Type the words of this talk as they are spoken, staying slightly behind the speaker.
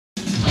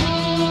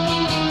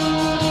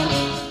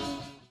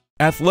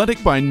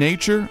Athletic by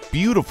nature,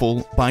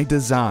 beautiful by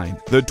design.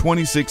 The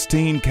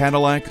 2016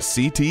 Cadillac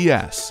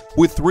CTS.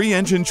 With 3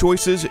 engine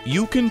choices,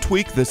 you can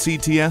tweak the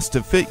CTS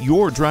to fit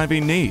your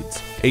driving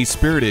needs. A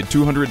spirited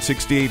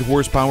 268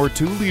 horsepower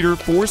 2-liter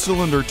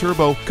 4-cylinder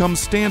turbo comes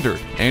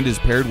standard and is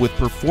paired with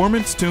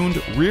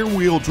performance-tuned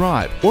rear-wheel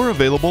drive or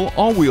available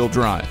all-wheel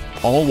drive.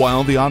 All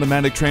while the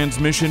automatic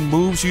transmission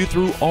moves you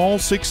through all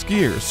 6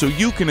 gears so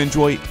you can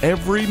enjoy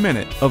every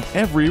minute of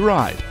every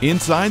ride.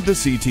 Inside the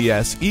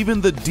CTS, even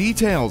the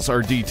details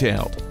are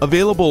detailed.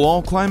 Available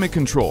all climate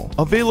control,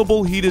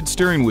 available heated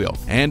steering wheel,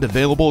 and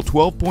available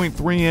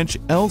 12.3-inch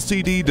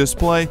LCD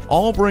display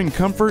all bring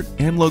comfort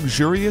and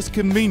luxurious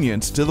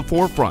convenience to the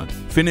forefront.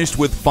 Finished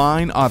with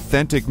fine,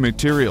 authentic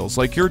materials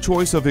like your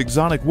choice of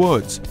exotic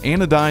woods,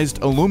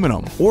 anodized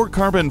aluminum, or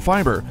carbon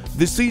fiber,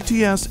 the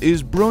CTS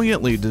is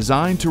brilliantly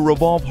designed to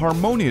revolve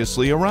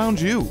harmoniously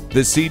around you. The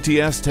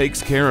CTS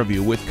takes care of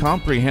you with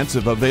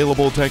comprehensive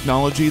available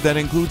technology that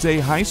includes a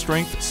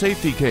high-strength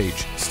safety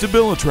cage,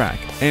 StabiliTrak,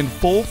 and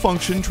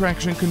full-function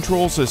traction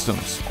control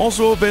systems.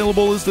 Also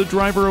available is the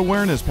driver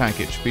awareness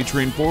package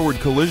featuring forward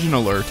collision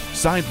alert,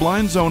 side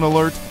blind zone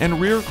alert,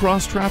 and rear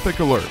cross traffic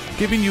alert,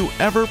 giving you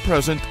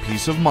ever-present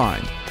peace of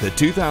mind. The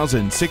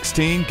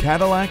 2016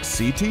 Cadillac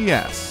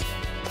CTS.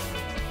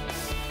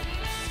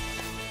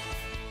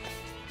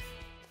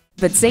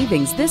 But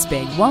savings this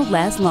big won't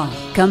last long.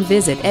 Come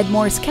visit Ed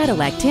Morse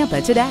Cadillac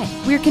Tampa today.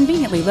 We're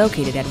conveniently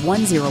located at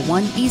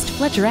 101 East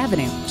Fletcher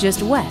Avenue,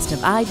 just west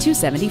of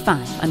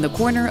I-275 on the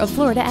corner of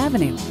Florida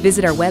Avenue.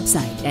 Visit our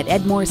website at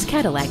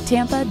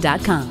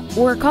edmorsecadillactampa.com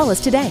or call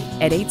us today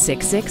at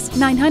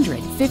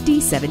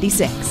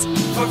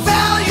 866-900-5076. For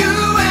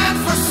value and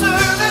for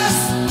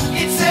service.